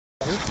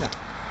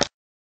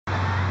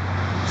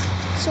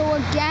So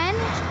again,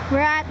 we're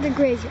at the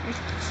graveyard,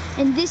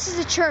 and this is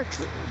a church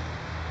room.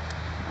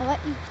 I'll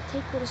let you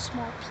take a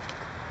small peek.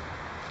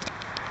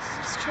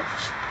 This is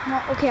church.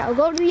 No, okay, I'll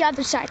go to the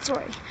other side,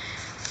 sorry.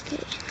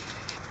 Okay.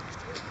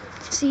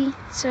 See,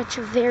 such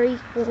a very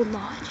old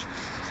lodge.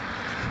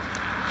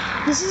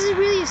 This is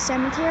really a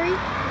cemetery.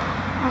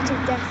 I'll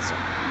take death zone.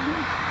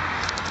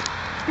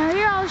 Now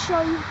here I'll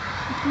show you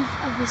a piece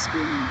of this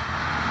building.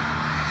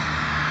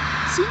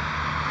 See?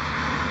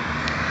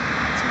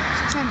 It's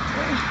a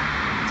cemetery.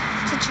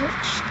 It's a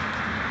church.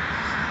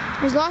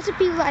 There's lots of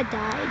people that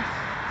died.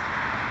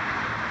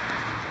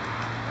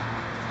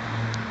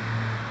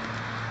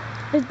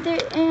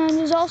 And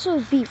there's also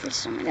beavers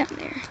somewhere down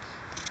there. You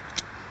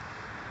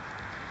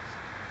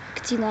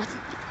can see lots of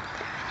people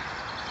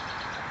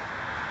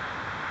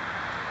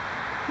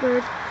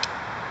there. Bird.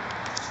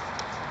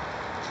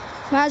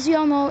 But as we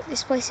all know,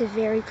 this place is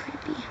very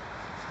creepy.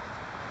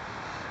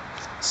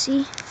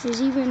 See,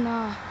 there's even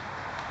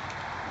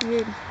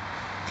weird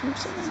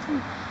tombstones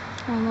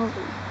all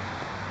over.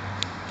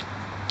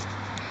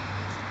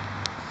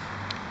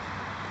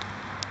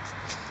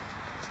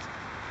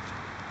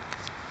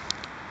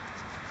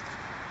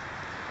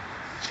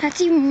 That's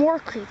even more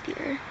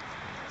creepier.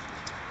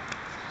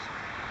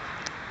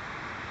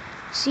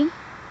 See?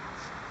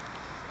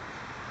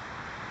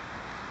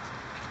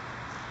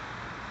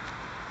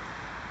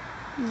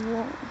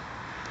 Whoa.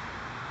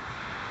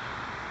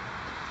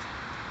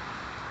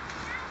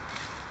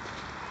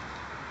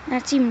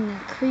 That's even a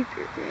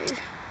creepier grave.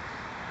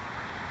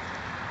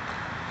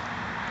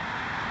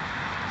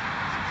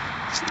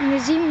 And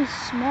there's even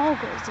small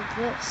graves like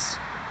this.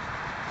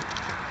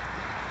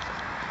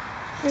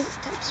 These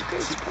types of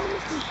graves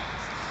probably.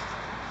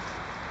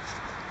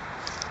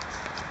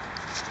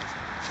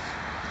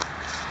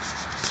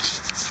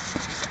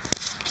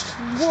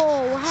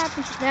 Whoa, what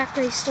happened to that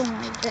gravestone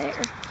right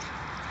there?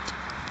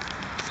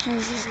 Very,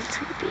 very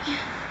creepy.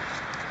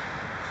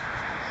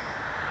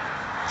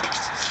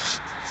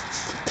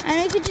 And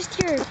I could just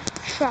hear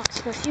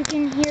trucks, but you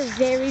can hear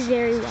very,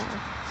 very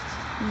well.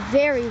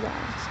 Very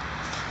well.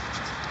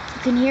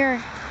 You can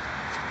hear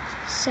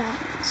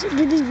sounds, a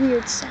really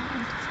weird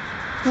sound.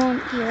 You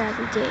won't hear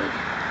every day.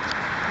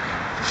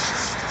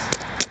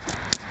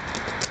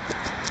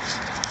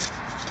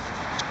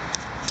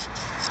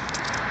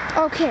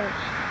 Okay.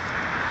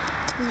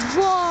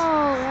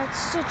 Whoa, that's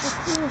such a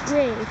cool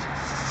grave.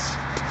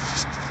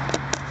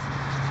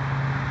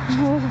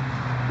 Oh,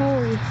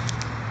 holy.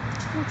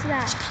 What's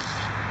that?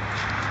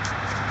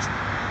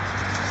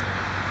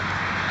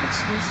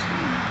 What's this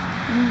one?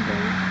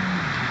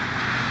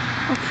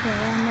 Okay,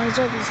 and there's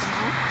always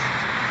that.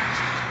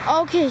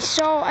 Okay,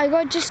 so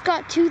I just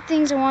got two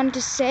things I wanted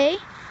to say.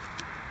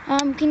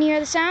 Can you hear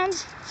the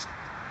sounds?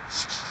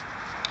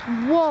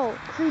 Whoa,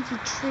 creepy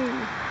tree.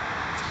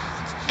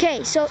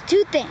 Okay, so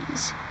two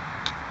things.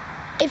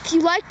 If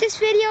you like this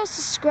video,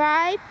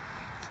 subscribe.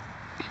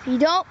 If you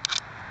don't,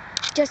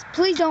 just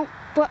please don't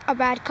put a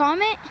bad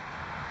comment.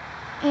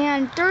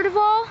 And third of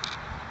all,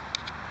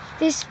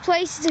 this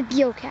place is a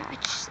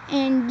geocache,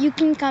 and you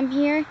can come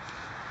here,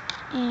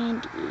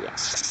 and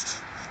yes.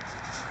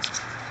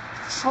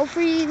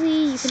 Hopefully you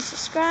can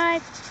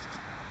subscribe,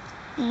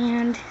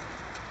 and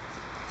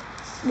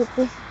oh,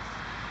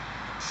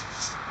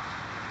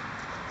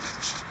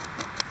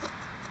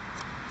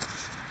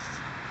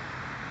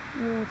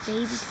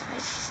 baby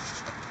died.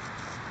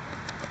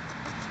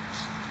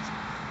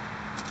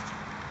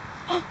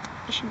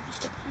 I shouldn't be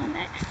stepping on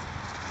that.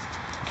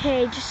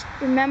 Okay, just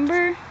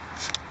remember,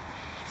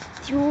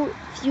 if you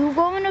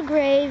go in a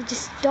grave,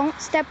 just don't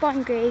step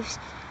on graves,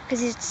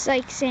 because it's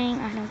like saying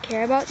I don't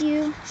care about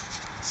you.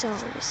 So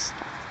just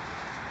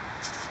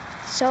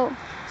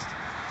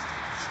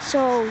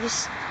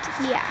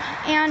yeah,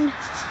 and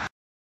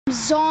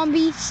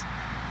zombies.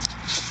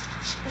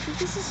 I think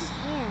this is his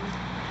hand.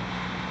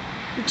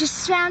 We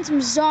just found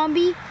some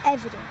zombie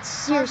evidence.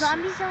 Seriously.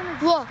 Zombies don't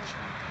exist. Look.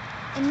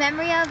 In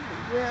memory of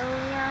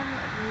William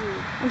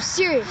Reed. I'm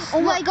serious. Oh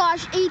Look. my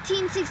gosh,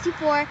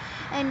 1864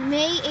 and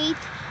May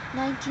 8th,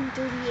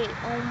 1938.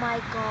 Oh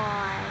my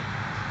god.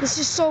 This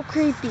is so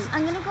creepy.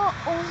 I'm gonna go.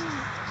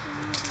 Oh.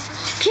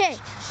 Okay,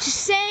 just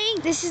saying,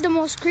 this is the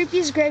most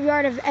creepiest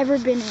graveyard I've ever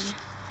been in.